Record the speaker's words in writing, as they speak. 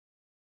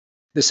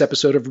This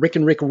episode of Rick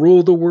and Rick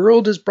Rule the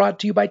World is brought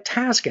to you by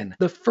Tasken,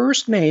 the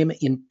first name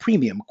in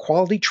premium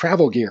quality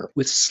travel gear,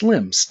 with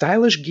slim,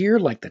 stylish gear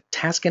like the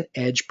Tasken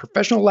Edge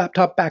professional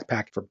laptop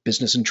backpack for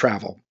business and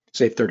travel.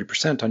 Save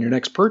 30% on your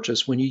next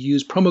purchase when you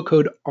use promo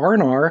code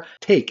RNR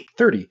TAKE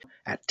 30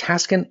 at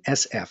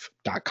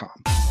TaskenSF.com.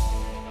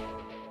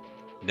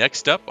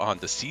 Next up on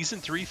the Season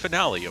 3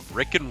 finale of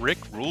Rick and Rick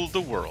Rule the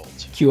World.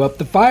 Cue up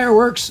the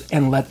fireworks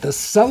and let the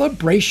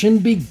celebration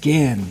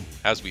begin.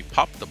 As we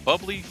pop the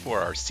bubbly for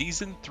our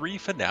Season 3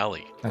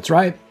 finale. That's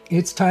right.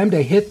 It's time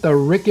to hit the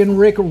Rick and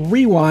Rick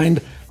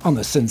rewind on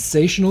the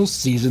sensational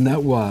season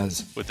that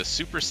was. With a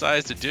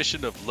supersized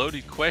edition of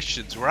loaded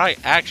questions where I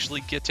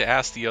actually get to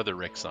ask the other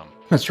Rick some.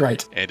 That's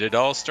right. And it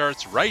all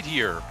starts right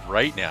here,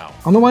 right now.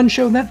 On the one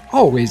show that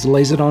always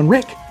lays it on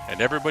Rick. And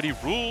everybody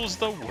rules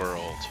the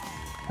world.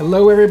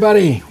 Hello,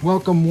 everybody.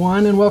 Welcome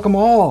one and welcome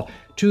all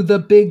to the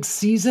big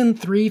Season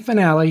 3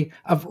 finale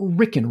of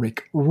Rick and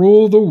Rick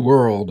Rule the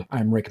World.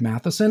 I'm Rick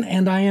Matheson,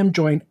 and I am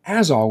joined,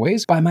 as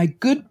always, by my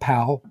good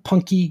pal,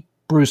 Punky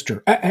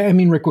Brewster.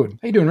 Rick Wood.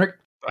 How you doing, Rick?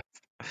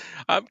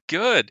 I'm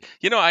good.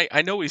 You know,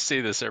 I know we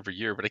say this every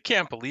year, but I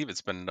can't believe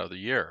it's been another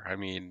year. I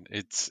mean,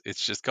 it's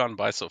just gone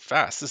by so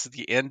fast. This is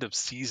the end of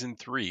Season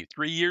 3.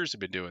 3 years we've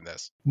been doing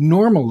this.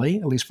 Normally,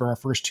 at least for our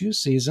first two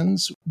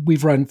seasons,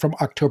 we've run from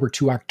October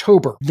to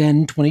October.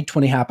 Then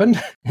 2020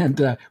 happened, and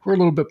we're a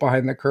little bit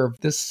behind the curve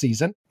this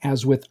season.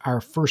 As with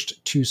our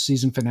first two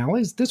season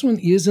finales, this one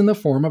is in the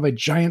form of a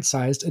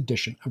giant-sized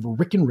edition of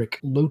Rick and Rick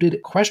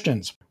Loaded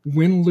Questions.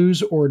 Win,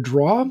 lose, or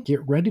draw,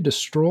 get ready to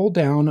stroll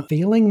down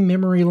failing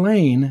memory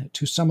lane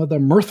to some of the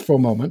mirthful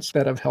moments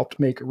that have helped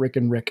make Rick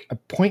and Rick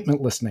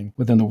appointment listening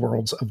within the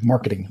worlds of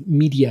marketing,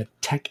 media,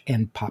 tech,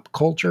 and pop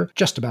culture,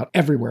 just about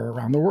everywhere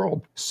around the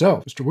world. So,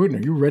 Mr. Wooten,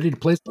 are you ready to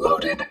play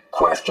Loaded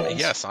Questions?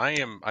 Yes, I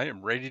am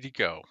ready to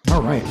go.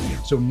 All right.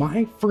 So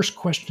my first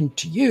question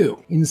to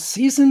you. In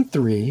Season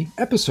 3,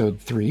 Episode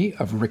 3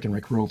 of Rick and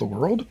Rick Rule the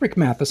World, Rick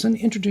Matheson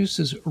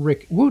introduces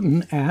Rick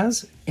Wooten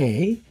as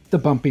A, the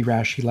bumpy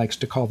rash he likes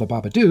to call the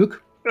Babadook,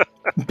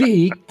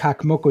 B,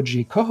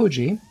 Kakmokoji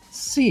Kohoji,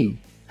 C,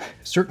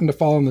 certain to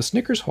fall in the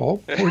Snickers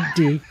hole, or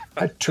D,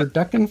 a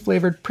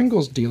turducken-flavored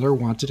Pringles dealer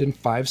wanted in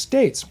 5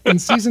 states. In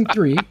Season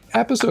 3,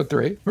 Episode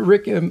 3,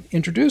 Rick M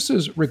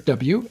introduces Rick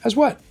W. as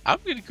what? I'm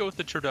going to go with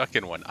the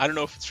turducken one. I don't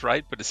know if it's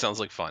right, but it sounds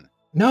like fun.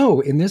 No,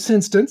 in this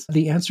instance,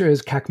 the answer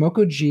is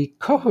Kakmokoji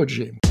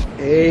Kohoji.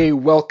 Hey,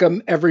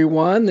 welcome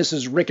everyone. This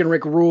is Rick and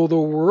Rick Rule the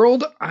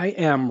World. I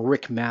am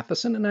Rick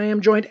Matheson, and I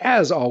am joined,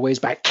 as always,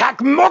 by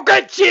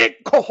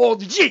Kakmokoji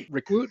Kohoji,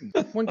 Rick Wooten.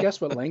 One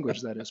guess what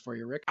language that is for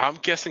you, Rick? I'm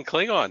guessing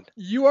Klingon.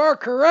 You are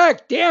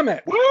correct. Damn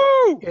it.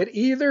 Woo! It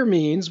either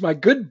means my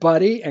good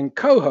buddy and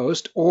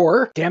co-host,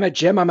 or, damn it,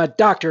 Jim, I'm a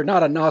doctor,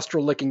 not a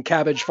nostril-licking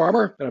cabbage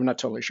farmer, but I'm not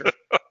totally sure.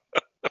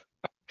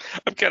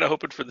 I'm kind of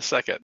hoping for the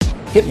second.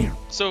 Hit me.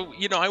 So,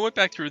 you know, I went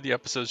back through the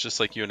episodes just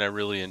like you, and I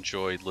really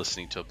enjoyed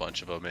listening to a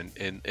bunch of them.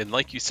 And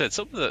like you said,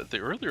 some of the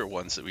earlier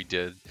ones that we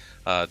did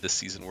this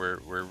season were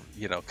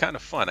kind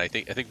of fun. I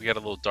think we got a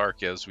little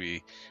dark as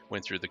we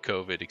went through the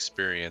COVID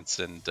experience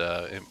and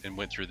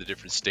went through the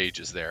different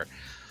stages there.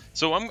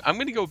 So I'm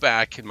going to go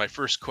back, and my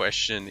first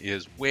question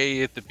is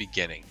way at the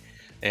beginning.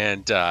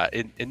 And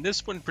in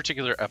this one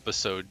particular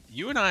episode,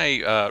 you and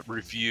I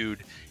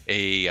reviewed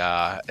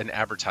an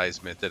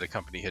advertisement that a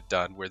company had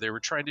done where they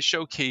were trying to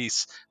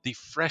showcase the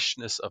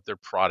freshness of their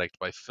product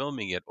by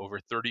filming it over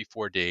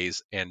 34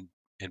 days and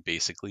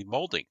basically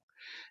molding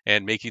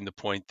and making the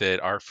point that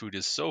our food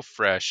is so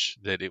fresh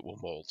that it will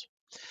mold.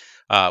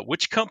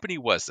 Which company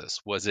was this?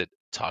 Was it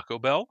Taco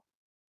Bell,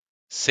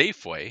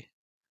 Safeway,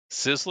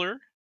 Sizzler,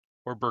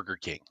 or Burger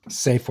King?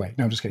 Safeway.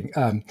 No, I'm just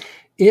kidding.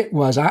 It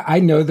was, I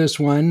know this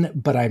one,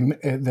 but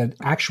the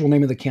actual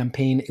name of the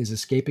campaign is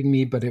escaping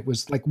me, but it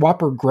was like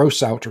Whopper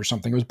Gross Out or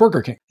something. It was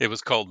Burger King. It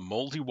was called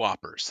Moldy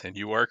Whoppers, and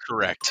you are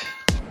correct.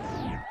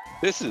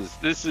 This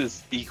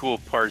is equal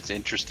parts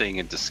interesting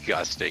and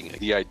disgusting.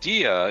 The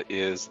idea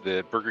is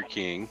that Burger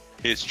King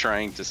is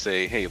trying to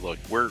say, hey, look,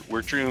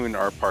 we're doing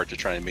our part to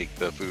try and make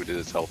the food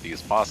as healthy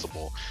as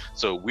possible.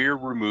 So we're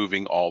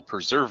removing all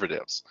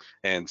preservatives.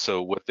 And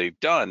so what they've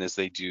done is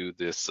they do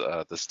this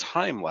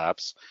time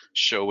lapse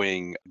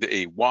showing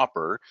a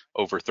Whopper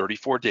over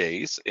 34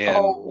 days and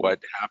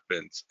what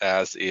happens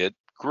as it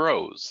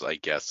grows, I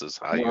guess is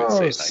how you would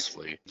say it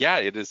nicely. Yeah,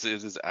 it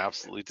is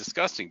absolutely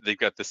disgusting. They've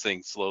got this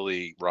thing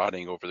slowly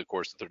rotting over the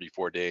course of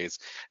 34 days.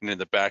 And in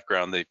the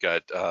background, they've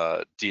got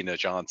Dina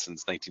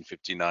Johnson's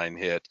 1959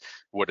 hit,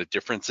 What a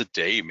Difference a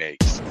Day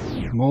Makes.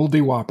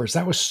 Moldy Whoppers.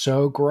 That was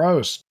so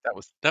gross.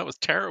 That was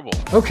terrible.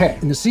 Okay,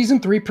 in the Season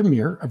 3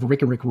 premiere of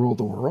Rick and Rick Rule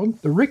the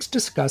World, the Ricks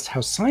discuss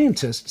how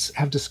scientists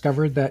have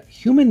discovered that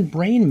human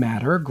brain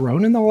matter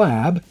grown in the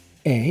lab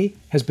A,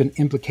 has been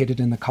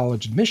implicated in the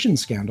college admission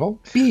scandal.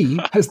 B,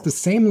 has the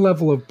same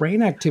level of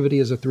brain activity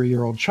as a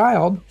 3-year-old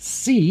child.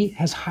 C,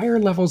 has higher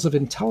levels of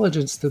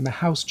intelligence than the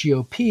House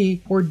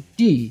GOP. Or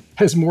D,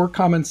 has more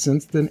common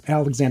sense than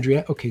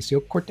Alexandria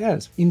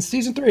Ocasio-Cortez. In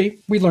Season 3,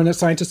 we learn that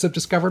scientists have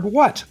discovered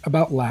what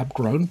about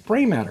lab-grown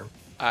brain matter?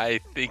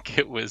 I think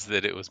it was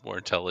that it was more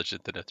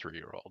intelligent than a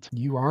 3-year-old.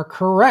 You are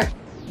correct.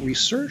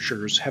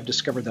 Researchers have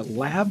discovered that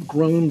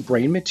lab-grown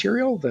brain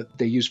material that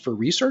they use for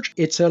research,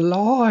 it's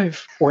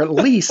alive. Or at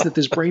least that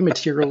this brain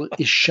material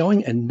is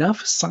showing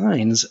enough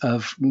signs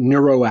of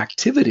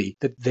neuroactivity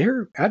that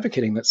they're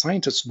advocating that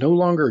scientists no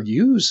longer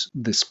use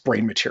this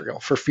brain material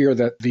for fear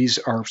that these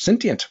are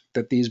sentient,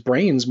 that these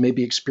brains may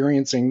be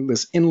experiencing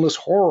this endless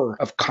horror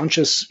of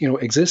conscious,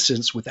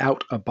 existence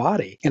without a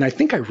body. And I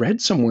think I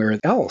read somewhere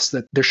else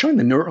that they're showing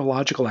the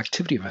neurological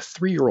activity of a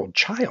 3-year-old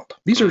child.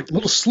 These are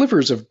little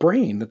slivers of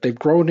brain that they've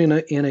grown in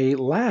a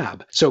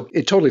lab. So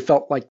it totally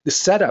felt like the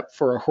setup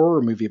for a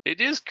horror movie. It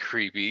is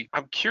creepy.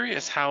 I'm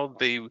curious how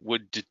they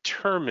would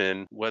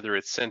determine whether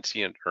it's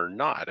sentient or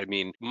not. I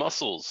mean,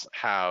 muscles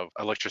have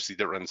electricity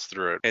that runs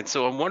through it. And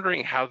so I'm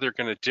wondering how they're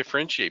going to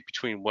differentiate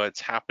between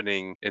what's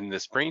happening in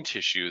this brain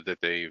tissue that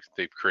they've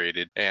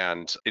created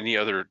and any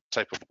other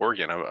type of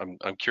organ.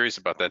 I'm curious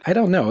about that. I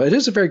don't know. It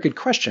is a very good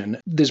question.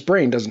 This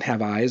brain doesn't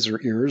have eyes or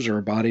ears or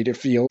a body to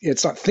feel.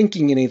 It's not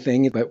thinking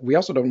anything, but we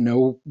also don't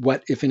know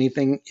what, if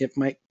anything, it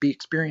might be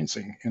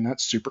experiencing. And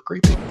that's super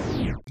creepy.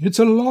 It's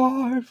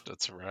alive.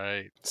 That's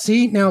right.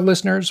 See, now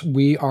listeners,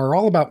 we are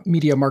all about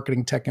media,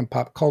 marketing, tech, and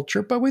pop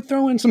culture, but we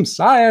throw in some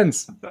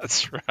science.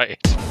 That's right.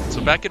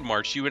 So back in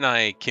March, you and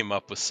I came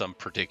up with some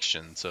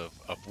predictions of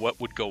what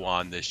would go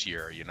on this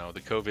year. The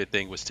COVID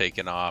thing was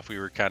taken off. We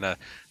were kind of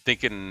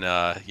thinking,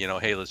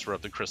 hey, let's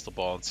rub the crystal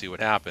ball and see what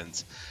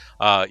happens.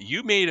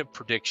 You made a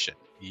prediction.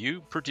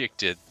 You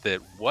predicted that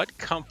what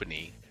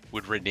company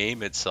would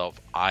rename itself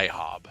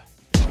IHOB?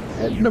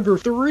 At number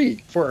 3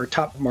 for our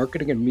top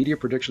marketing and media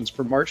predictions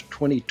for March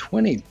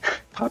 2020,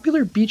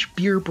 popular beach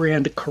beer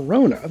brand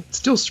Corona,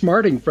 still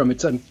smarting from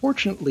its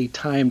unfortunately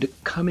timed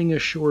Coming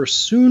Ashore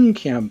Soon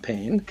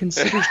campaign,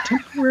 considers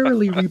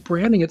temporarily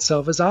rebranding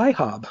itself as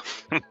IHOB.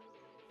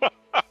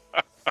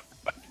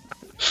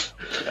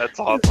 That's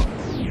awesome.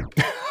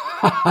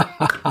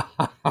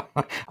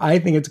 I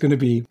think it's going to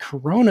be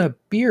Corona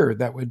beer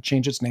that would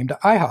change its name to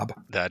IHOB.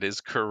 That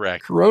is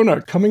correct.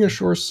 Corona coming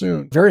ashore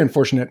soon. Very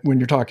unfortunate when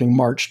you're talking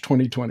March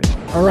 2020.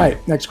 All right,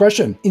 next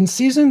question. In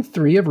season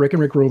 3 of Rick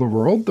and Rick Rule the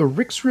World, the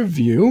Rick's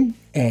Review,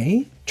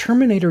 A,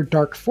 Terminator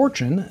Dark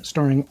Fortune,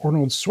 starring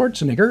Arnold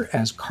Schwarzenegger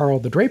as Carl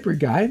the Drapery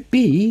Guy.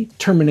 B,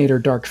 Terminator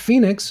Dark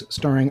Phoenix,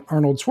 starring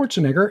Arnold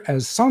Schwarzenegger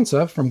as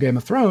Sansa from Game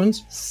of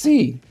Thrones.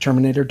 C,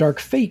 Terminator Dark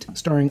Fate,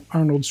 starring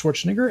Arnold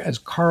Schwarzenegger as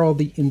Carl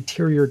the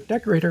Interior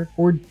Decorator.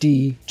 Or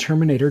D,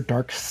 Terminator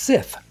Dark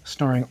Sith,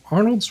 starring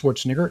Arnold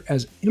Schwarzenegger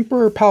as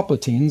Emperor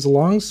Palpatine's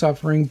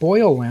long-suffering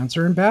boil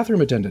lancer and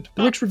bathroom attendant.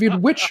 The Ricks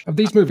reviewed which of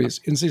these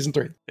movies in season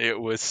 3? It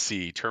was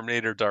C,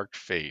 Terminator Dark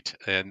Fate,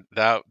 and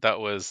that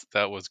was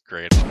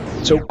great.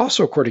 So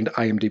also according to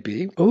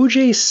IMDb,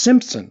 O.J.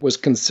 Simpson was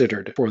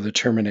considered for the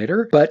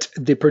Terminator, but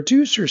the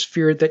producers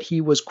feared that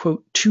he was,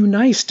 quote, too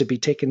nice to be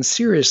taken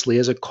seriously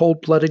as a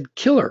cold-blooded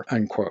killer,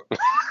 unquote.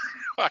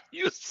 Are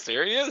you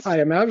serious? I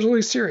am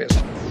absolutely serious.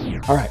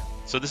 All right.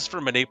 So this is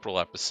from an April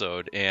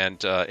episode,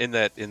 and in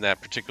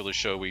that particular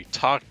show, we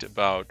talked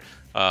about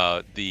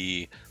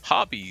the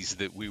hobbies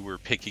that we were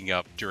picking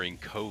up during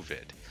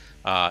COVID.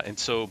 And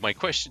so my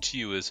question to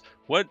you is,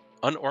 what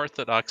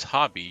unorthodox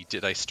hobby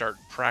did I start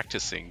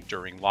practicing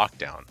during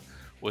lockdown?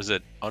 Was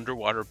it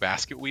underwater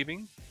basket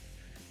weaving?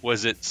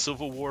 Was it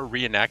Civil War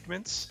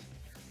reenactments?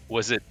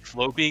 Was it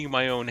flow-being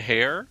my own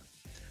hair?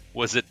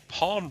 Was it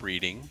palm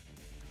reading?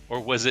 Or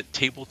was it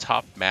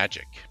tabletop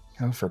magic?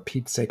 Oh, for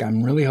Pete's sake,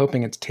 I'm really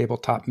hoping it's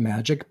tabletop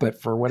magic, but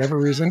for whatever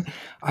reason,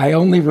 I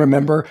only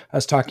remember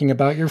us talking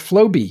about your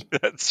Flowbee.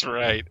 That's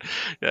right.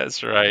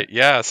 That's right.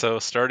 Yeah. So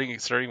starting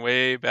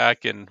way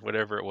back in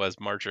whatever it was,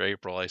 March or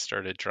April, I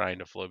started trying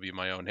to Flowbee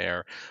my own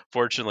hair.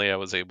 Fortunately, I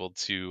was able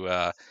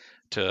to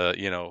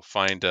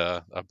find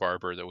a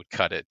barber that would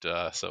cut it.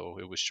 So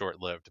it was short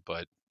lived,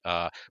 but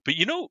do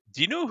you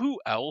know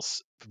who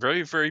else?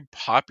 Very, very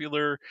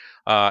popular.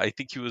 I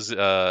think he was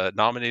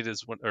nominated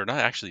as one, or not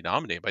actually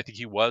nominated, but I think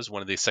he was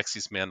one of the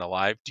sexiest men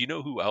alive. Do you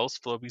know who else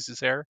Flowbees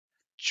his hair?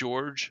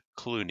 George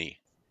Clooney.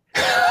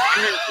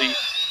 Apparently,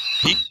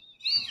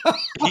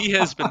 he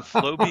has been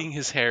Flowbeing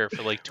his hair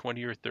for like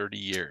 20 or 30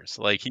 years.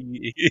 Like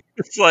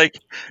he's like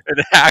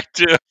an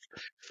active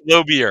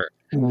Flowbeer.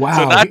 Wow,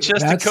 so not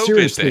just that's a COVID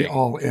seriously thing.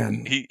 all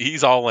in.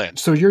 He's all in.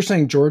 So you're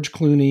saying George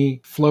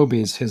Clooney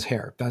Flowbees his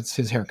hair. That's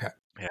his haircut.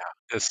 Yeah,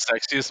 the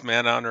sexiest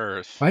man on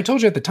earth. I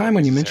told you at the time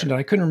when you mentioned it,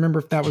 I couldn't remember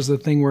if that was the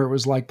thing where it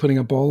was like putting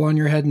a bowl on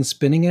your head and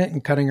spinning it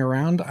and cutting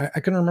around. I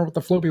couldn't remember what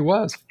the Flowbee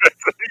was.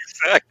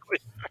 Exactly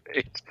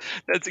right.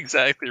 That's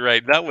exactly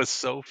right. That was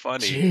so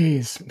funny.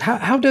 Jeez,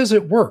 how does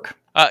it work?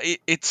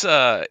 It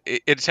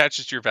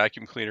attaches to your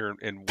vacuum cleaner,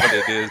 and what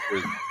it is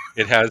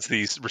it has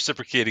these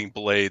reciprocating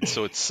blades,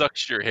 so it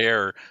sucks your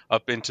hair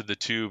up into the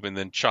tube and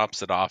then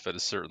chops it off at a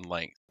certain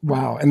length.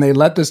 Wow. And they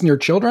let this near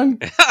children?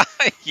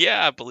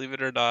 Yeah, believe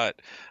it or not.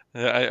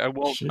 I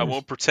won't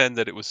Jeez. pretend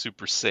that it was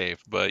super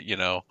safe, but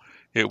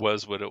it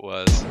was what it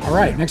was. All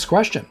right, next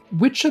question.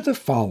 Which of the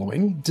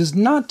following does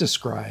not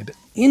describe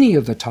any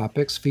of the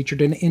topics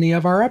featured in any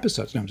of our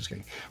episodes? No, I'm just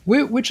kidding.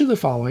 Which of the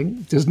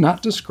following does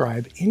not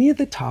describe any of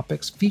the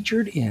topics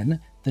featured in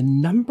the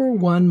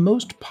 #1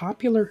 most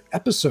popular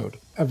episode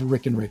of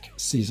Rick and Rick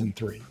Season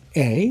 3?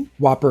 A.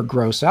 Whopper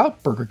gross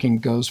out, Burger King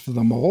goes for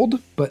the mold,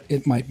 but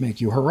it might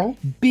make you hurl.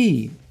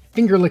 B.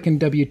 Finger licking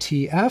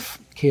WTF,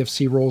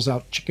 KFC rolls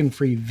out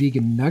chicken-free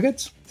vegan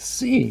nuggets.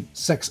 C.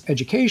 Sex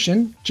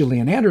education,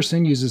 Gillian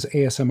Anderson uses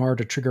ASMR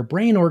to trigger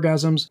brain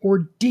orgasms. Or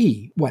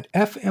D. What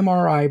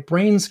fMRI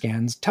brain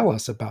scans tell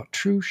us about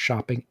true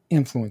shopping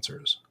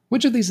influencers.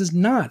 Which of these is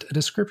not a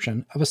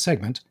description of a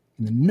segment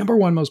in the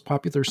 #1 most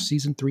popular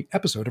Season 3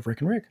 episode of Rick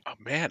and Rick? Oh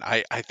man,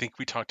 I think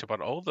we talked about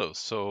all of those.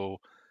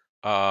 So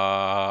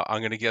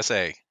I'm gonna guess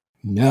A.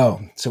 No.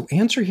 So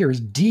answer here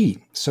is D.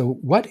 So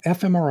what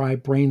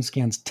fMRI brain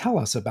scans tell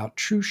us about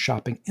true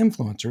shopping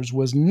influencers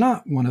was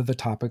not one of the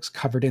topics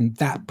covered in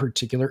that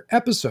particular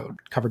episode.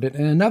 Covered it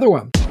in another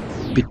one.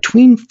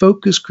 Between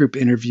focus group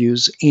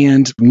interviews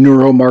and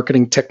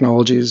neuromarketing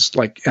technologies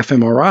like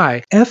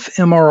fMRI,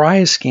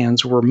 fMRI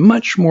scans were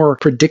much more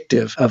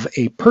predictive of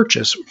a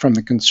purchase from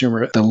the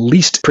consumer. The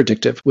least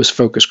predictive was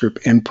focus group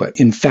input.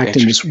 In fact,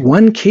 in this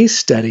one case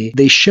study,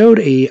 they showed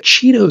a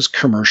Cheetos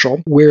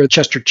commercial where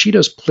Chester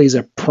Cheetos plays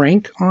a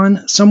prank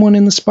on someone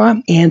in the spot,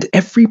 and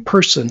every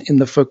person in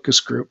the focus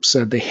group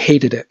said they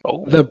hated it.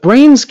 Oh. The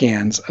brain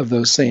scans of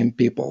those same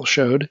people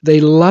showed they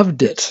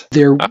loved it.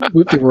 They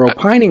were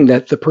opining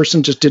that the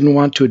person just didn't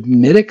want to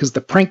admit it because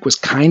the prank was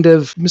kind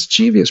of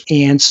mischievous.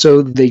 And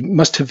so they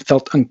must have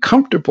felt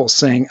uncomfortable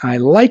saying, I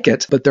like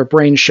it, but their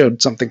brain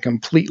showed something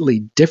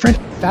completely different.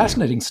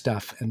 Fascinating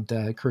stuff, and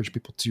encourage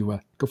people to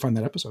go find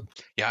that episode.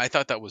 Yeah, I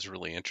thought that was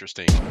really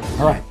interesting.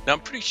 All right. Now,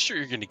 I'm pretty sure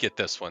you're going to get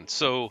this one.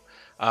 So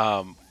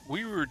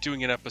we were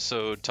doing an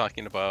episode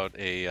talking about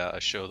a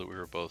show that we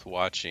were both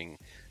watching,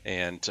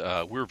 and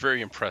we were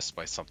very impressed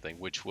by something,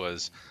 which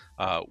was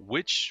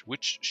which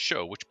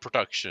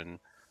production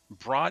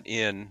brought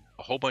in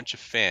a whole bunch of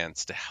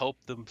fans to help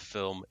them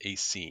film a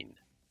scene.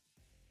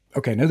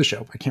 Okay, I know the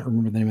show. I can't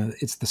remember the name of it.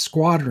 It's The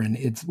Squadron.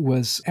 It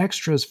was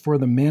extras for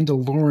The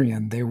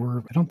Mandalorian. They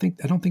were, I don't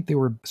think they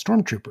were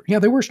stormtroopers. Yeah,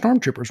 they were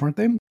stormtroopers, weren't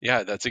they?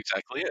 Yeah, that's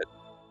exactly it.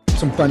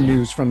 Some fun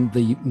news from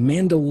the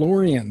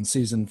Mandalorian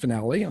season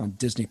finale on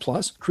Disney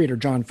Plus. Creator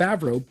Jon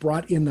Favreau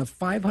brought in the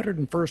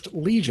 501st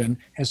Legion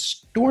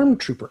as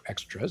stormtrooper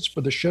extras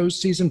for the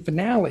show's season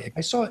finale.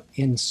 I saw it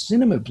in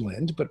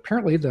CinemaBlend, but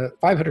apparently the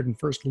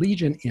 501st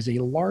Legion is a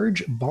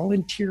large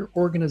volunteer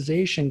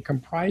organization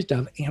comprised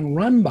of and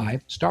run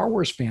by Star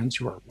Wars fans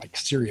who are like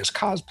serious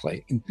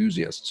cosplay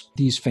enthusiasts.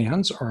 These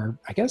fans are,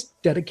 I guess,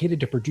 dedicated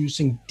to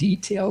producing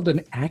detailed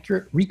and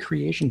accurate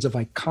recreations of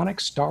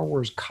iconic Star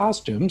Wars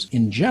costumes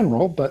in general,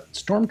 but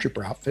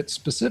stormtrooper outfits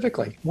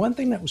specifically. One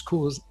thing that was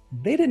cool is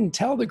they didn't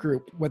tell the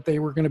group what they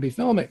were going to be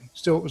filming.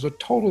 So it was a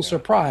total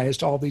surprise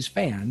to all these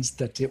fans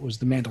that it was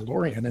The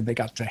Mandalorian and they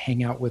got to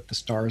hang out with the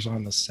stars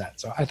on the set.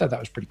 So I thought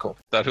that was pretty cool.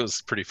 That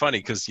was pretty funny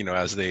because,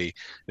 as they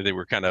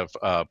were kind of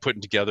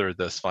putting together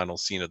this final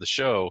scene of the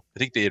show, I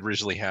think they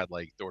originally had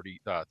like 30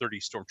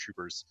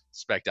 stormtroopers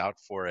spec'd out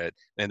for it.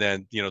 And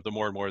then, the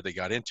more and more they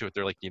got into it,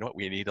 they're like, you know what,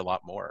 we need a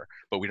lot more,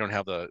 but we don't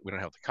have the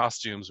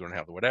costumes, we don't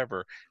have the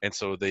whatever. And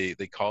so they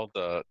called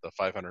the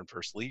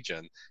 501st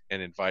Legion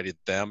and invited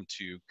them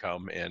to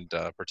come and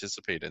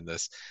participate in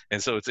this.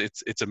 And so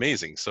it's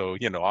amazing. So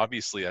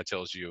obviously that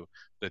tells you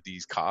that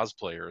these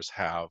cosplayers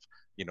have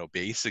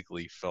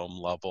basically film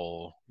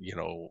level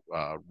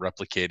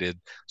replicated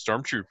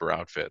stormtrooper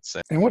outfits.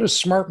 And what a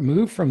smart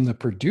move from the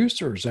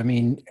producers. I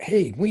mean,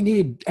 hey, we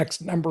need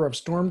X number of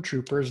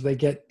stormtroopers. They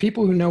get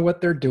people who know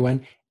what they're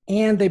doing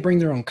and they bring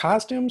their own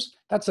costumes.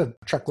 That's a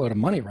truckload of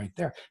money right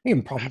there. They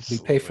can probably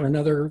pay for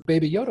another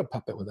Baby Yoda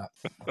puppet with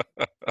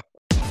that.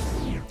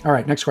 All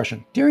right, next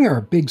question. During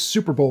our big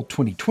Super Bowl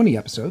 2020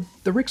 episode,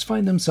 the Ricks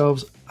find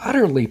themselves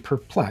utterly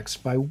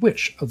perplexed by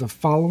which of the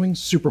following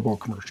Super Bowl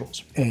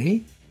commercials?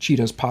 A.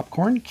 Cheetos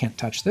Popcorn, Can't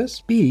Touch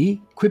This.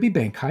 B. Quibi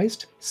Bank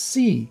Heist.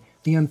 C.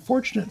 The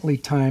unfortunately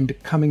timed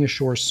Coming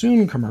Ashore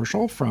Soon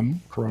commercial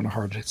from Corona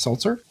Hard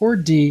Seltzer. Or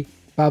D.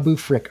 Babu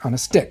Frick on a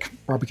Stick,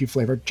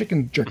 barbecue-flavored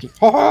chicken jerky.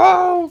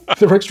 Oh!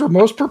 The Ricks were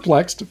most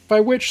perplexed by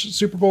which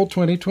Super Bowl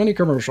 2020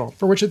 commercial?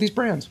 For which of these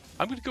brands?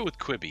 I'm going to go with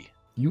Quibi.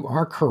 You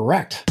are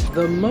correct.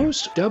 The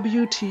most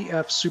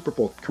WTF Super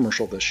Bowl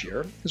commercial this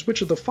year is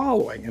which of the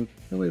following? And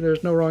really,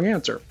 there's no wrong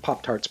answer.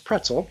 Pop-Tarts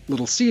Pretzel,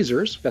 Little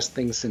Caesars, Best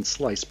Thing Since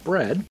Sliced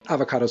Bread,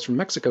 Avocados from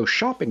Mexico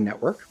Shopping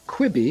Network,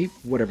 Quibi,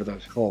 whatever the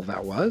hell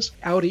that was,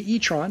 Audi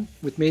e-tron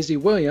with Maisie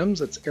Williams,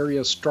 that's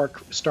Arya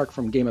Stark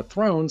from Game of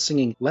Thrones,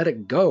 singing Let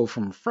It Go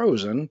from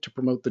Frozen to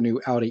promote the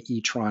new Audi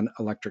e-tron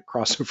electric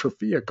crossover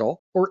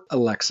vehicle, or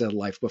Alexa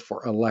Life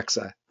Before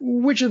Alexa.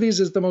 Which of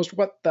these is the most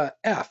what the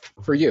F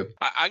for you?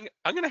 I'm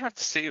going to have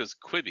to say it was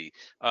Quibi,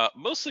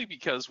 mostly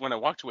because when I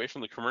walked away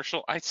from the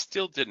commercial, I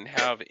still didn't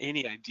have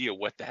any idea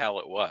what the hell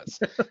it was.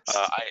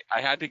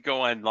 I had to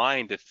go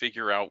online to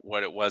figure out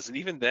what it was. And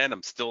even then,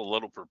 I'm still a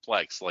little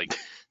perplexed. Like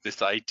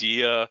this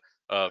idea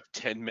of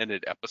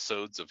 10-minute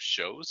episodes of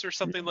shows or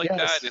something like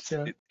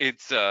that.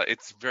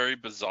 It's very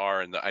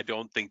bizarre, and I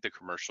don't think the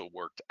commercial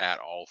worked at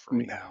all for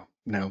me.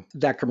 No.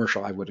 That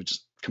commercial, I would have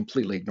just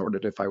completely ignored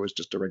it if I was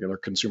just a regular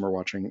consumer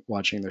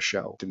watching the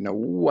show. Didn't know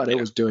what it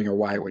was doing or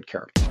why I would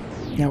care.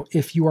 Now,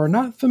 if you are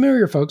not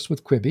familiar, folks,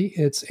 with Quibi,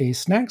 it's a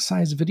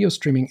snack-sized video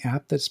streaming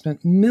app that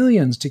spent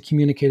millions to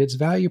communicate its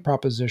value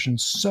proposition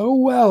so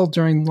well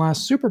during the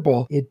last Super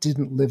Bowl, it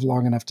didn't live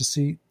long enough to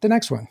see the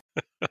next one.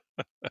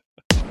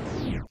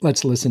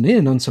 Let's listen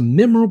in on some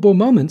memorable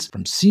moments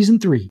from Season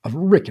 3 of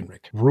Rick and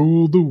Rick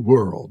Rule the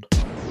World.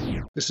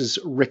 This is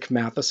Rick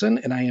Matheson,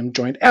 and I am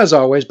joined, as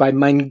always, by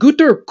mein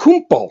guter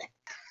Kumpel,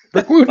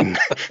 Rick Wooten.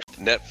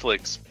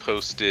 Netflix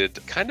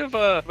posted kind of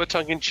a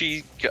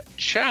tongue-in-cheek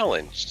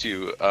challenge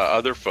to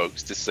other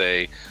folks to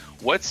say,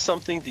 what's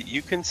something that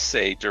you can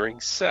say during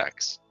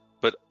sex,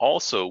 but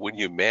also when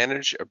you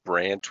manage a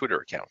brand Twitter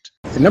account?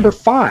 And number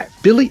 5,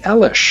 Billie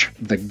Eilish,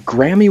 the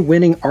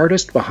Grammy-winning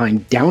artist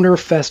behind Downer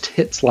Fest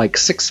hits like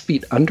 6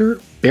 Feet Under,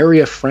 Bury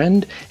a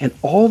Friend, and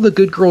All the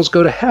Good Girls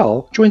Go to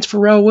Hell, joins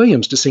Pharrell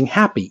Williams to sing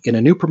Happy in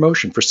a new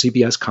promotion for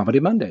CBS Comedy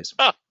Mondays.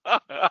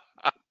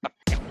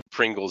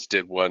 Pringles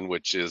did one,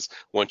 which is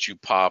once you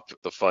pop,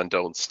 the fun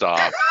don't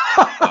stop.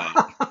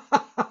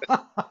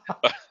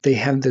 They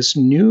have this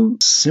new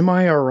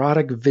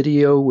semi-erotic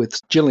video with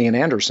Gillian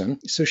Anderson.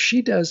 So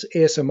she does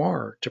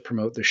ASMR to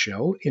promote the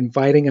show,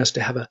 inviting us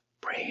to have a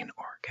brain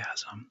orgasm.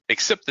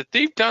 Except that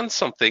they've done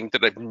something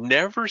that I've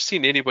never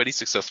seen anybody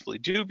successfully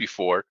do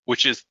before,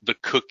 which is the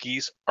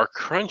cookies are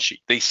crunchy.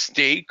 They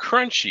stay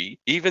crunchy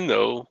even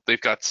though they've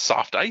got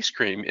soft ice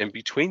cream in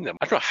between them.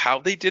 I don't know how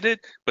they did it,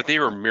 but they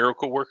were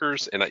miracle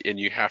workers, and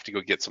you have to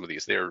go get some of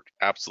these. They're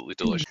absolutely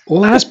delicious.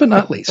 Last but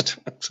not least,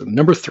 so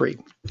number 3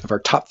 of our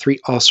top 3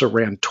 also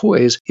ran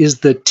toys is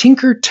the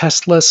Tinker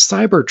Tesla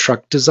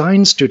Cybertruck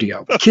Design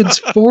Studio. Kids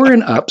 4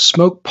 and up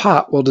smoke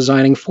pot while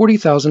designing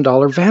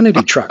 $40,000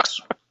 vanity trucks.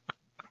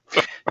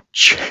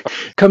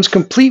 Comes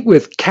complete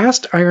with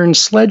cast iron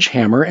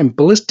sledgehammer and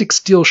ballistic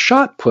steel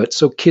shot put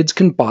so kids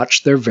can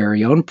botch their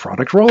very own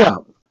product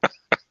rollout.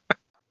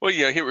 Well,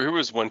 yeah, here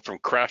was one from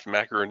Kraft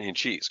Macaroni and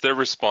Cheese. Their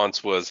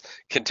response was,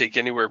 can take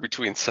anywhere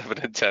between 7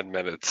 and 10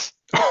 minutes.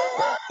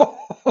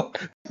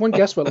 One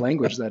guess what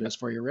language that is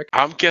for you, Rick?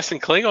 I'm guessing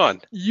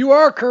Klingon. You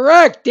are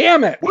correct.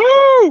 Damn it.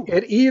 Woo!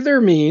 It either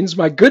means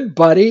my good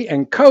buddy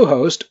and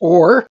co-host,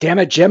 or, damn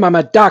it, Jim, I'm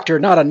a doctor,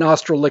 not a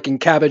nostril-licking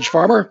cabbage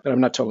farmer, but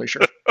I'm not totally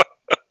sure.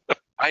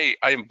 I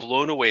am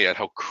blown away at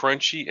how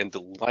crunchy and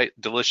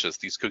delicious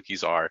these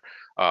cookies are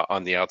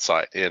on the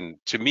outside. And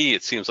to me,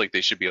 it seems like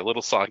they should be a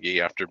little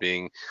soggy after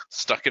being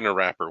stuck in a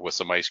wrapper with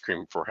some ice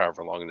cream for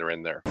however long they're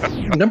in there.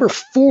 Number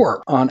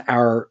 4 on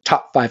our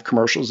top 5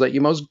 commercials that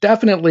you most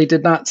definitely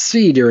did not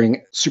see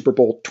during Super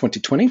Bowl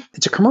 2020.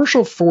 It's a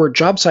commercial for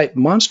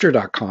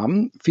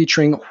jobsitemonster.com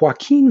featuring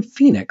Joaquin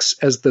Phoenix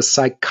as the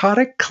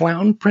psychotic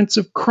clown prince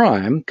of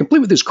crime, complete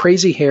with his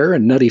crazy hair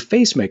and nutty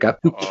face makeup,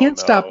 who can't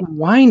stop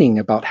whining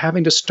about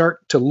having to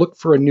start to look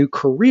for a new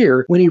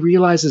career when he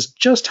realizes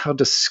just how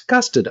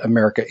disgusted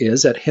America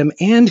is at him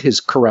and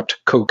his corrupt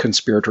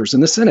co-conspirators in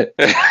the Senate.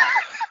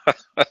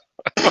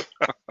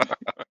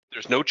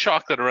 There's no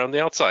chocolate around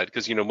the outside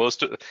because,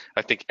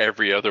 I think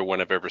every other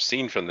one I've ever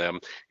seen from them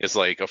is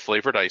like a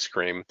flavored ice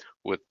cream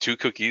with 2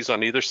 cookies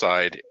on either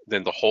side.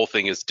 Then the whole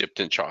thing is dipped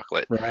in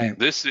chocolate. Right.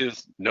 This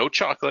is no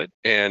chocolate,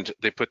 and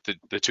they put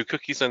the 2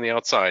 cookies on the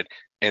outside.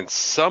 And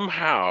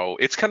somehow,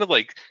 it's kind of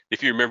like,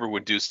 if you remember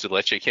when Deuce de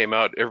Leche came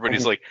out,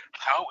 everybody's like,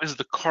 how is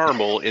the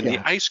caramel in the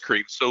ice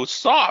cream so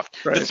soft?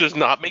 Right. This does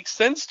not make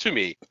sense to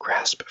me.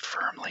 Grasp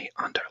firmly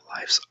onto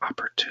life's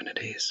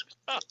opportunities.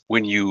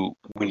 When you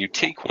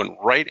take one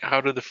right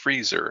out of the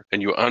freezer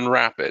and you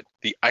unwrap it,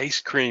 the ice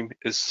cream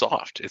is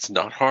soft. It's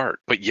not hard,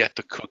 but yet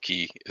the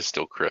cookie is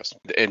still crisp.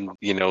 And,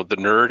 the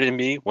nerd in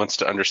me wants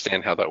to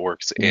understand how that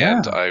works. Yeah.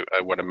 And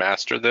I want to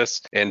master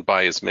this and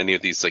buy as many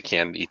of these as I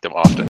can and eat them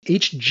often.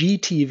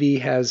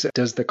 HGTV has,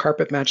 does the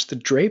carpet match the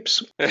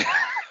drapes?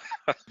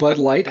 Bud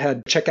Light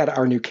had, check out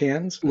our new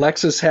cans.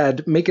 Lexus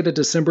had, make it a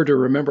December to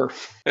remember.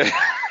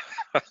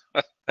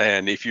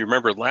 And if you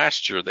remember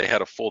last year, they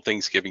had a full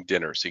Thanksgiving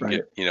dinner. So you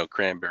can get,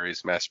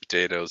 cranberries, mashed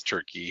potatoes,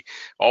 turkey,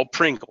 all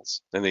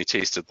Pringles. And they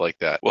tasted like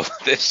that. Well,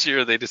 this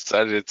year they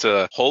decided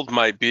to hold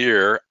my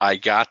beer. I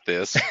got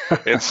this.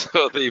 And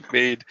so they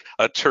made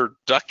a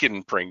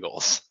turducken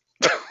Pringles.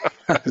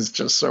 That is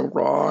just so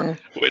wrong.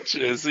 Which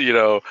is,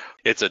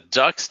 it's a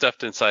duck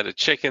stuffed inside a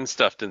chicken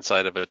stuffed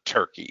inside of a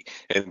turkey.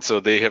 And so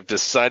they have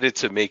decided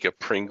to make a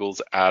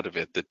Pringles out of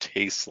it that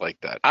tastes like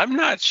that. I'm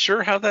not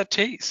sure how that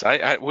tastes.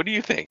 What do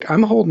you think?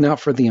 I'm holding out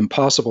for the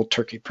Impossible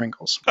Turkey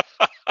Pringles.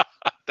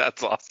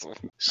 That's awesome.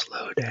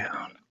 Slow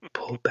down,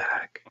 pull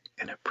back,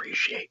 and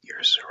appreciate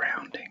your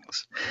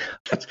surroundings.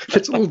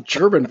 That's a little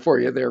German for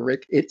you there,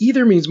 Rick. It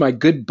either means my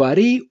good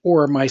buddy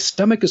or my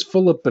stomach is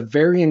full of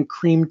Bavarian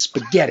creamed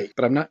spaghetti,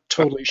 but I'm not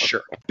totally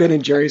sure. Ben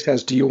and Jerry's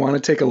has Do You Want to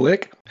Take a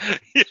Lick?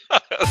 Yes.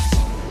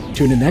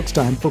 Tune in next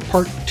time for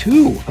part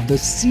 2 of the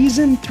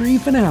season 3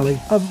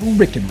 finale of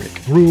Rick and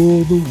Rick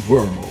Rule the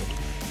World.